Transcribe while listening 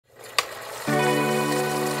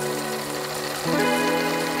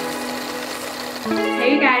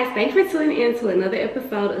Hey you guys, thanks for tuning in to another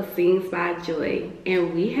episode of Scenes by Joy.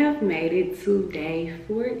 And we have made it to day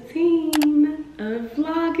 14 of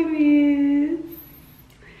Vlogmas.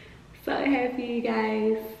 So happy, you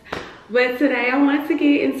guys. But today I want to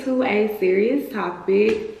get into a serious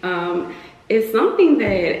topic. It's something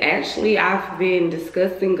that actually I've been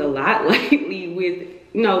discussing a lot lately with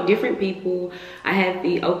different people. I had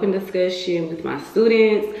the open discussion with my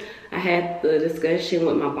students. I had the discussion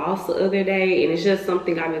with my boss the other day, and it's just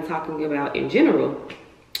something I've been talking about in general.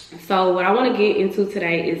 So what I want to get into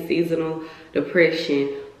today is seasonal depression,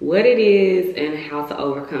 what it is and how to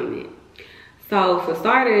overcome it. So for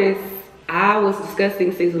starters, I was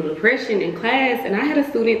discussing seasonal depression in class, and I had a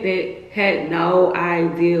student that had no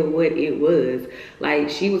idea what it was. Like,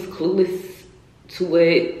 she was clueless to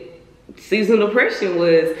what seasonal depression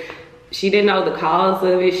was. She didn't know the cause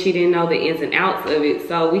of it. She didn't know the ins and outs of it.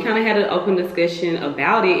 So we kind of had an open discussion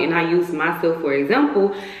about it, and I used myself for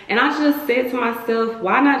example. And I just said to myself,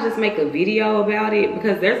 why not just make a video about it?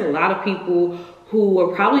 Because there's a lot of people who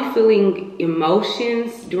are probably feeling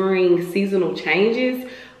emotions during seasonal changes,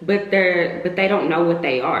 but they don't know what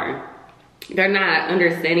they are. They're not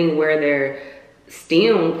understanding where they're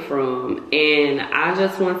stem from. And I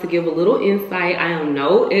just want to give a little insight. I am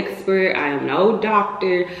no expert, I am no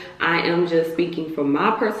doctor. I am just speaking from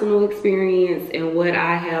my personal experience and what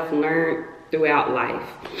I have learned throughout life.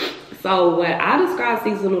 So what I describe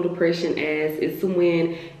seasonal depression as is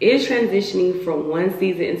when it's transitioning from one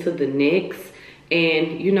season into the next,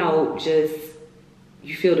 and just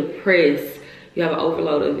you feel depressed, you have an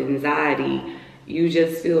overload of anxiety, you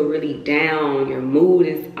just feel really down, your mood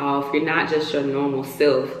is off, you're not just your normal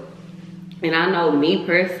self. And I know me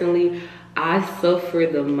personally, I suffer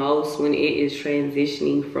the most when it is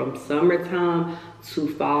transitioning from summertime to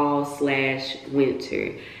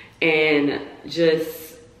fall/winter. And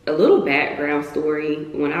just a little background story,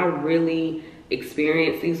 when I really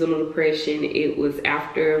experienced seasonal depression, it was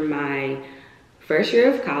after my first year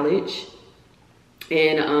of college.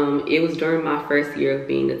 And it was during my first year of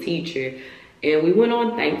being a teacher. And we went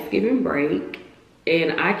on Thanksgiving break,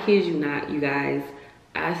 and I kid you not, you guys,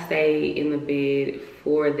 I stayed in the bed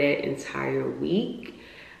for that entire week.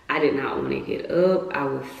 I did not want to get up. I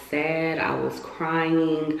was sad. I was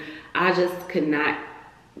crying. I just could not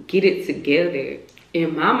get it together.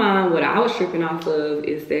 In my mind, what I was tripping off of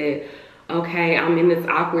is that, okay, I'm in this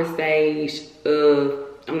awkward stage of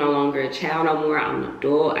I'm no longer a child no more. I'm an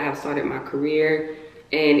adult. I have started my career.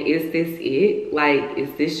 And is this it? Like,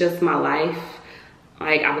 is this just my life?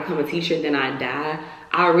 Like, I become a teacher, then I die?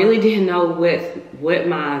 I really didn't know what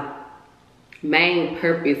my main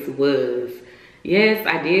purpose was. Yes,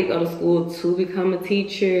 I did go to school to become a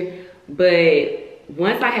teacher, but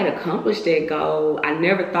once I had accomplished that goal, I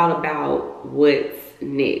never thought about what's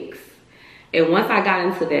next. And once I got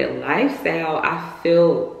into that lifestyle, I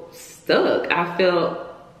felt stuck. I felt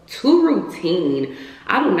too routine.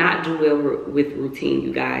 I do not do well with routine,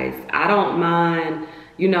 you guys. I don't mind,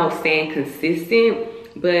 staying consistent,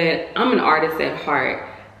 but I'm an artist at heart.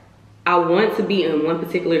 I want to be in one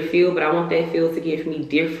particular field, but I want that field to give me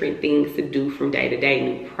different things to do from day to day,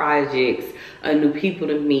 new projects, new people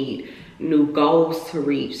to meet, new goals to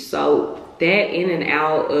reach. So that in and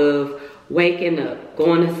out of waking up,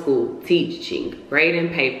 going to school, teaching, grading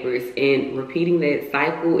papers, and repeating that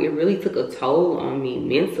cycle, it really took a toll on me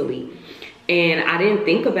mentally. And I didn't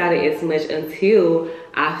think about it as much until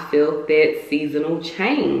I felt that seasonal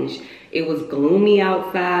change. It was gloomy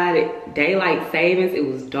outside, daylight savings, it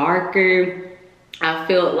was darker. I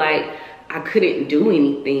felt like I couldn't do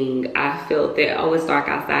anything. I felt that, oh, it's dark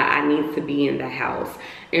outside, I need to be in the house.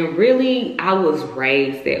 And really, I was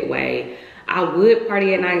raised that way. I would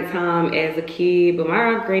party at nighttime as a kid, but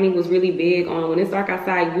my granny was really big on when it's dark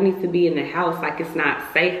outside, you need to be in the house, like it's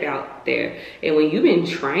not safe out there. And when you've been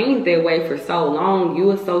trained that way for so long,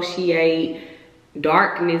 you associate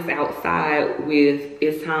darkness outside with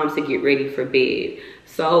it's time to get ready for bed.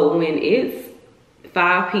 So when it's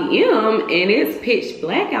 5 p.m. and it's pitch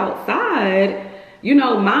black outside,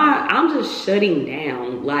 I'm just shutting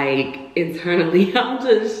down, like internally. I'm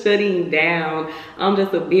just shutting down. I'm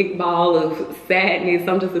just a big ball of sadness.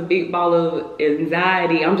 I'm just a big ball of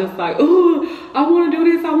anxiety. I'm just like, oh, I want to do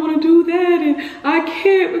this, I want to do that, and I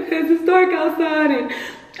can't because it's dark outside, and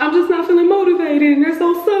I'm just not feeling motivated, and there's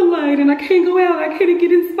no sunlight, and I can't go out, I can't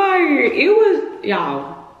get inspired. It was,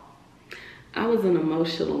 y'all, I was an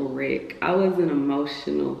emotional wreck. I was an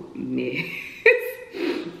emotional mess.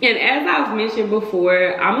 And as I've mentioned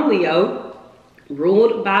before, I'm a Leo,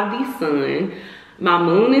 ruled by the sun. My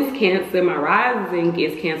moon is Cancer, my rising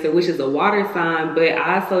is Cancer, which is a water sign, but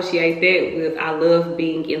I associate that with I love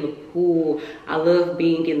being in the pool, I love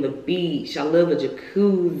being in the beach, I love a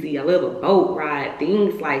jacuzzi, I love a boat ride,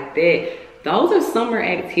 things like that. Those are summer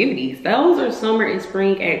activities. Those are summer and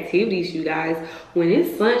spring activities, you guys. When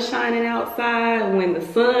it's sun shining outside, when the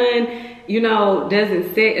sun, you know,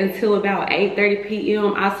 doesn't set until about 8:30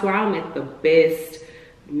 p.m., I swear I'm at the best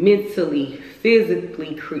mentally,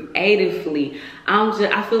 physically, creatively.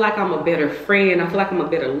 I feel like I'm a better friend. I feel like I'm a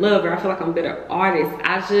better lover. I feel like I'm a better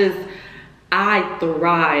artist. I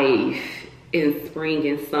thrive in spring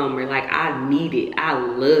and summer. Like, I need it. I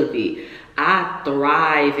love it. I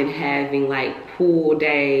thrive in having like pool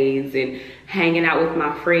days and hanging out with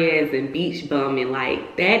my friends and beach bumming.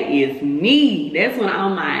 Like, that is me. That's when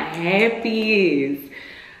I'm my happiest.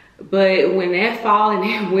 But when that fall and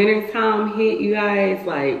that winter time hit, you guys,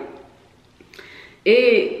 like,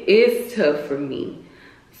 it's tough for me.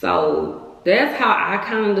 So that's how I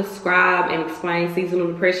kind of describe and explain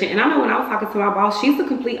seasonal depression. And I know when I was talking to my boss, she's the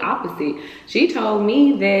complete opposite. She told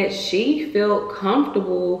me that she felt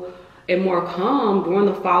comfortable and more calm during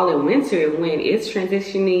the fall and winter. When it's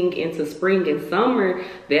transitioning into spring and summer,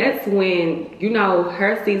 that's when, you know,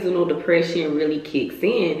 her seasonal depression really kicks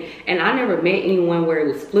in. And I never met anyone where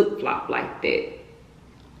it was flip-flop like that.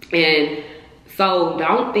 And so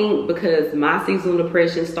don't think because my seasonal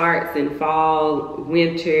depression starts in fall,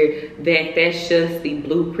 winter, that that's just the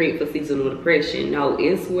blueprint for seasonal depression. No,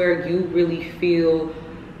 it's where you really feel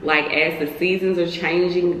like as the seasons are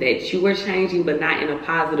changing, that you are changing, but not in a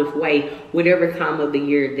positive way, whatever time of the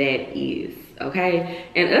year that is, okay?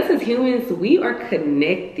 And us as humans, we are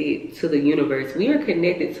connected to the universe. We are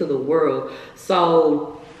connected to the world.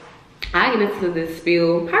 So I get into this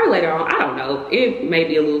spiel probably later on. I don't know. It may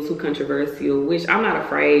be a little too controversial, which I'm not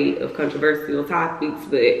afraid of controversial topics,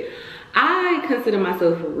 but I consider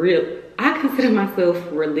myself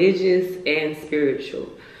religious and spiritual.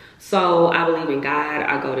 So I believe in God,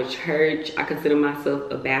 I go to church, I consider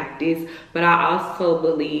myself a Baptist, but I also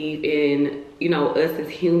believe in, you know, us as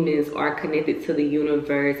humans are connected to the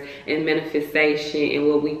universe and manifestation, and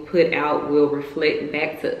what we put out will reflect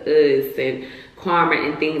back to us, and karma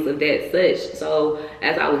and things of that such. So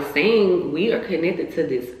as I was saying, we are connected to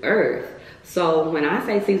this earth. So when I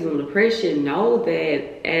say seasonal depression, know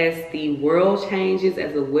that as the world changes,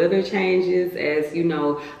 as the weather changes, as, you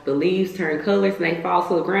know, the leaves turn colors and they fall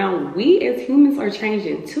to the ground, we as humans are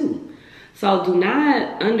changing too. So do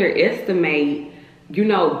not underestimate, you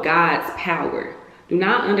know, God's power. Do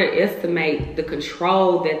not underestimate the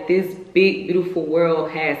control that this big, beautiful world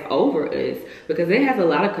has over us, because it has a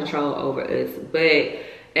lot of control over us. But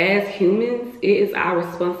as humans, it is our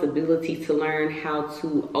responsibility to learn how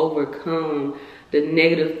to overcome the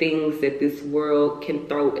negative things that this world can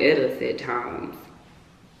throw at us at times.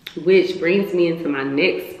 Which brings me into my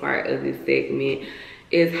next part of this segment,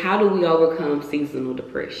 is how do we overcome seasonal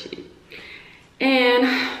depression? And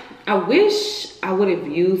I wish I would have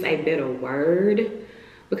used a better word,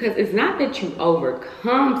 because it's not that you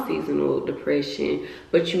overcome seasonal depression,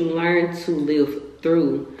 but you learn to live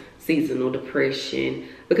through seasonal depression,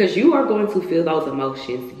 because you are going to feel those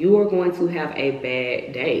emotions. You are going to have a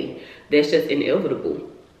bad day. That's just inevitable.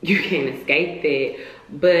 You can't escape that.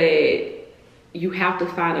 But you have to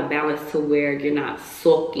find a balance to where you're not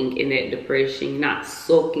sulking in that depression, you're not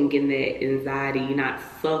sulking in that anxiety, you're not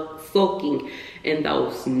sulking in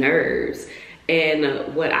those nerves.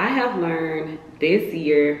 And what I have learned this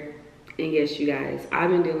year, and yes, you guys, I've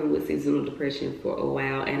been dealing with seasonal depression for a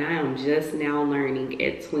while, and I am just now learning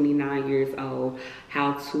at 29 years old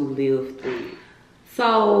how to live through.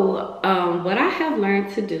 So what I have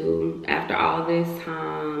learned to do after all this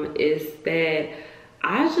time is that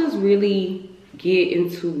I just really get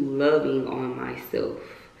into loving on myself.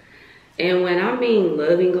 And when I mean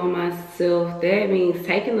loving on myself, that means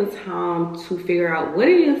taking the time to figure out what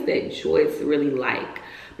it is that Joyce really like.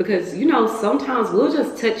 Because, you know, sometimes we'll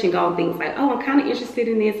just touch and go on things like, oh, I'm kind of interested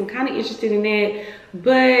in this, I'm kind of interested in that.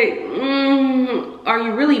 But are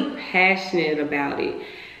you really passionate about it?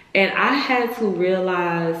 And I had to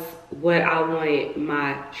realize what I wanted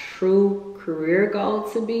my true career goal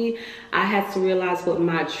to be. I had to realize what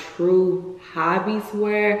my true hobbies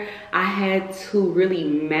were. I had to really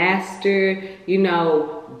master, you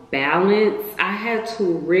know, balance. I had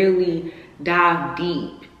to really dive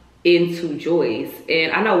deep into Joyce.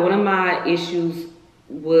 And I know one of my issues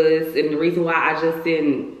was, and the reason why I just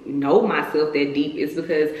didn't know myself that deep, is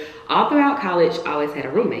because all throughout college I always had a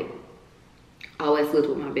roommate. I always lived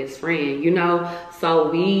with my best friend, you know. So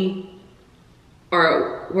we're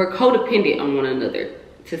codependent on one another,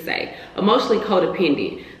 to say. Emotionally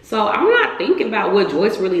codependent. So I'm not thinking about what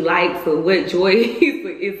Joyce really likes or what Joyce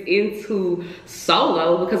is into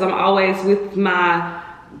solo, because I'm always with my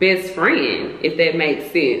best friend, if that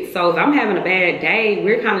makes sense. So if I'm having a bad day,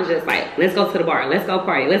 we're kind of just like, let's go to the bar, let's go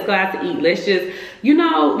party, let's go out to eat, let's just, you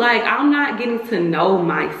know, like I'm not getting to know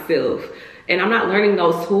myself, and I'm not learning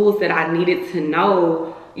those tools that I needed to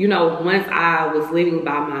know, you know, once I was living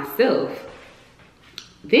by myself.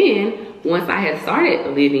 Then once I had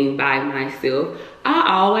started living by myself,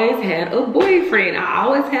 I always had a boyfriend. I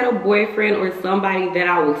always had a boyfriend or somebody that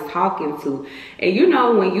I was talking to. And you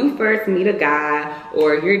know, when you first meet a guy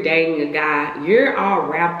or you're dating a guy, you're all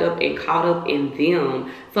wrapped up and caught up in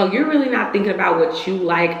them. So you're really not thinking about what you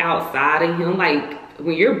like outside of him. Like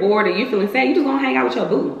when you're bored or you feeling sad, you just gonna hang out with your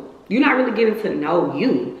boo. You're not really getting to know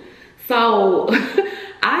you. So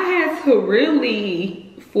I had to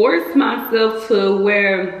really force myself to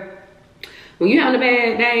where when you're having a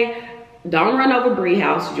bad day, don't run over Bree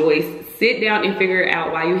house, Joyce. Sit down and figure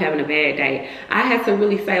out why you're having a bad day. I had to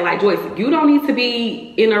really say, like, Joyce, you don't need to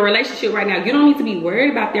be in a relationship right now. You don't need to be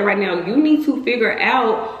worried about that right now. You need to figure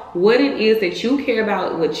out what it is that you care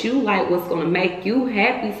about, what you like, what's gonna make you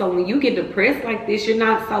happy. So when you get depressed like this, you're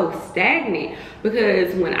not so stagnant.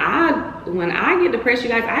 Because when I get depressed, you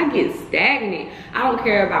guys, I get stagnant. I don't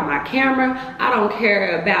care about my camera. I don't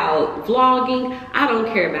care about vlogging. I don't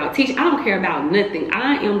care about teaching. I don't care about nothing.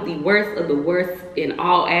 I am the worst of the worst in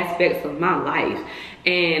all aspects of my life.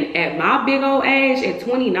 And at my big old age, at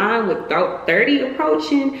 29, with 30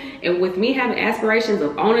 approaching, and with me having aspirations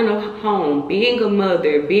of owning a home, being a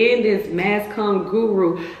mother, being this mass comm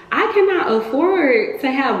guru, I cannot afford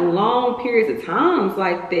to have long periods of times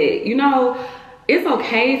like that. You know, it's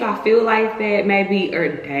okay if I feel like that maybe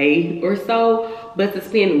a day or so, but to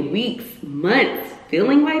spend weeks, months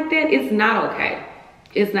feeling like that, it's not okay.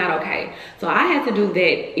 It's not okay. So I had to do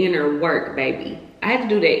that inner work, baby. I had to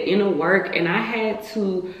do that inner work, and I had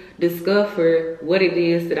to discover what it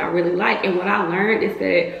is that I really like. And what I learned is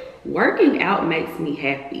that working out makes me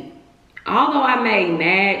happy. Although I may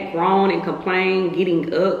nag, groan, and complain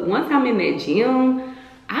getting up, once I'm in that gym,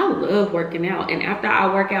 I love working out. And after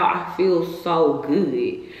I work out, I feel so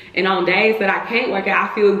good. And on days that I can't work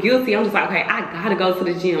out, I feel guilty. I'm just like, okay, I gotta go to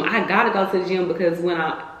the gym. I gotta go to the gym, because when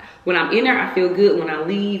I'm in there, I feel good. When I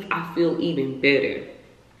leave, I feel even better.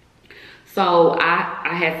 So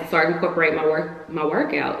I had to start incorporating my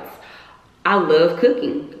workouts. I love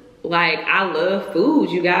cooking. Like, I love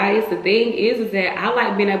food, you guys. The thing is that I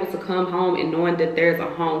like being able to come home and knowing that there's a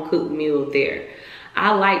home cooked meal there.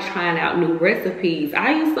 I like trying out new recipes.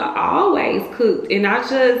 I used to always cook, and I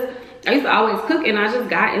just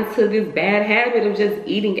got into this bad habit of just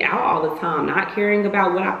eating out all the time, not caring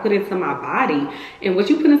about what I put into my body. And what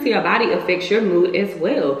you put into your body affects your mood as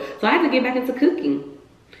well. So I had to get back into cooking.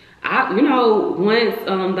 You know, once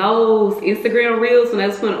those Instagram reels, when I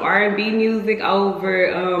was putting R&B music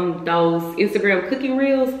over those Instagram cooking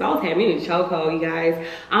reels, those had me in a chokehold, you guys.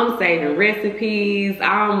 I'm saving recipes.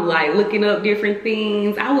 I'm like looking up different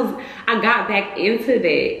things. I got back into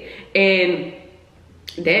that, and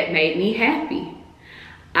that made me happy.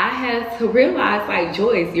 I had to realize, like,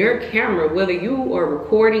 Joyce, your camera, whether you are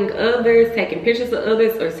recording others, taking pictures of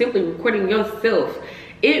others, or simply recording yourself,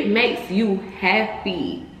 it makes you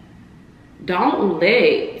happy. Don't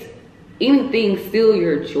let anything steal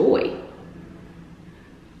your joy.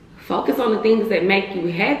 Focus on the things that make you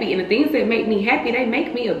happy, and the things that make me happy, they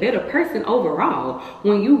make me a better person overall.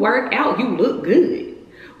 When you work out, you look good.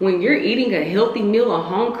 When you're eating a healthy meal, a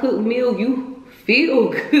home-cooked meal, you feel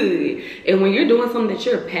good. And when you're doing something that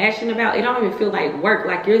you're passionate about, it don't even feel like work.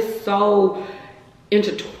 Like, you're so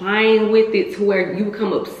intertwined with it to where you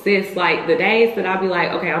become obsessed. Like, the days that I'll be like,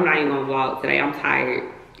 okay, I'm not even gonna vlog today, I'm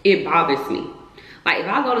tired, it bothers me. Like, if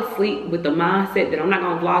I go to sleep with the mindset that I'm not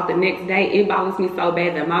gonna vlog the next day, it bothers me so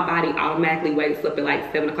bad that my body automatically wakes up at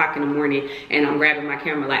like 7 o'clock in the morning, and I'm grabbing my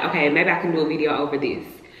camera like, okay, maybe I can do a video over this.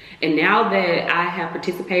 And now that I have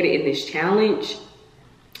participated in this challenge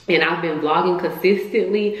and I've been vlogging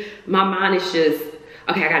consistently, my mind is just,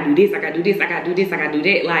 okay, I gotta do this, I gotta do this, I gotta do this, I gotta do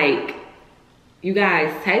that. Like, you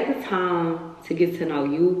guys, take the time to get to know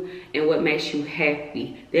you and what makes you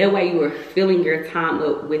happy. That way you are filling your time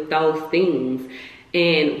up with those things.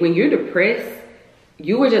 And when you're depressed,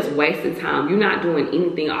 you are just wasting time. You're not doing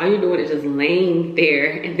anything. All you're doing is just laying there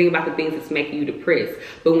and thinking about the things that's making you depressed.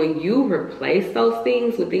 But when you replace those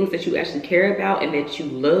things with things that you actually care about and that you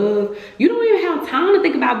love, you don't even have time to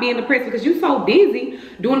think about being depressed, because you're so busy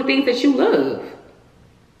doing the things that you love.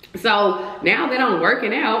 So now that I'm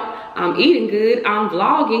working out, I'm eating good, I'm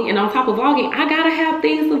vlogging, and on top of vlogging, I gotta have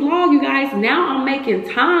things to vlog, you guys. Now I'm making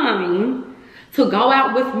time to go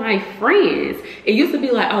out with my friends. It used to be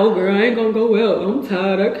like, oh girl, I ain't gonna go out, I'm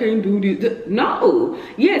tired, I can't do this. No,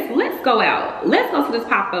 yes, let's go out. Let's go to this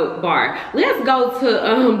pop-up bar. Let's go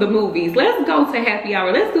to the movies. Let's go to happy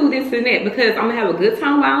hour. Let's do this and that, because I'm gonna have a good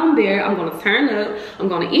time while I'm there. I'm gonna turn up, I'm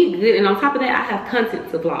gonna eat good, and on top of that, I have content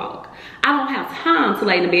to vlog. I don't have time to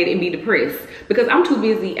lay in the bed and be depressed because I'm too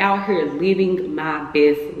busy out here living my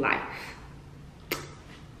best life.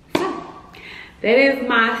 That is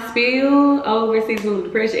my spiel over seasonal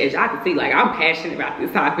depression. As y'all can see, like, I'm passionate about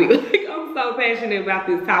this topic. Like, I'm so passionate about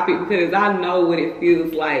this topic because I know what it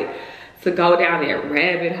feels like to go down that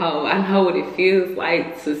rabbit hole. I know what it feels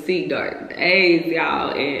like to see dark days,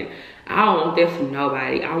 y'all. And I don't want that from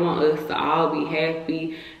nobody. I want us to all be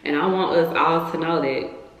happy. And I want us all to know that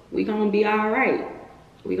we gonna be all right.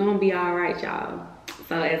 We gonna be all right, y'all.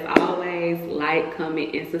 So as always, like,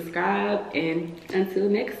 comment, and subscribe. And until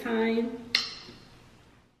next time.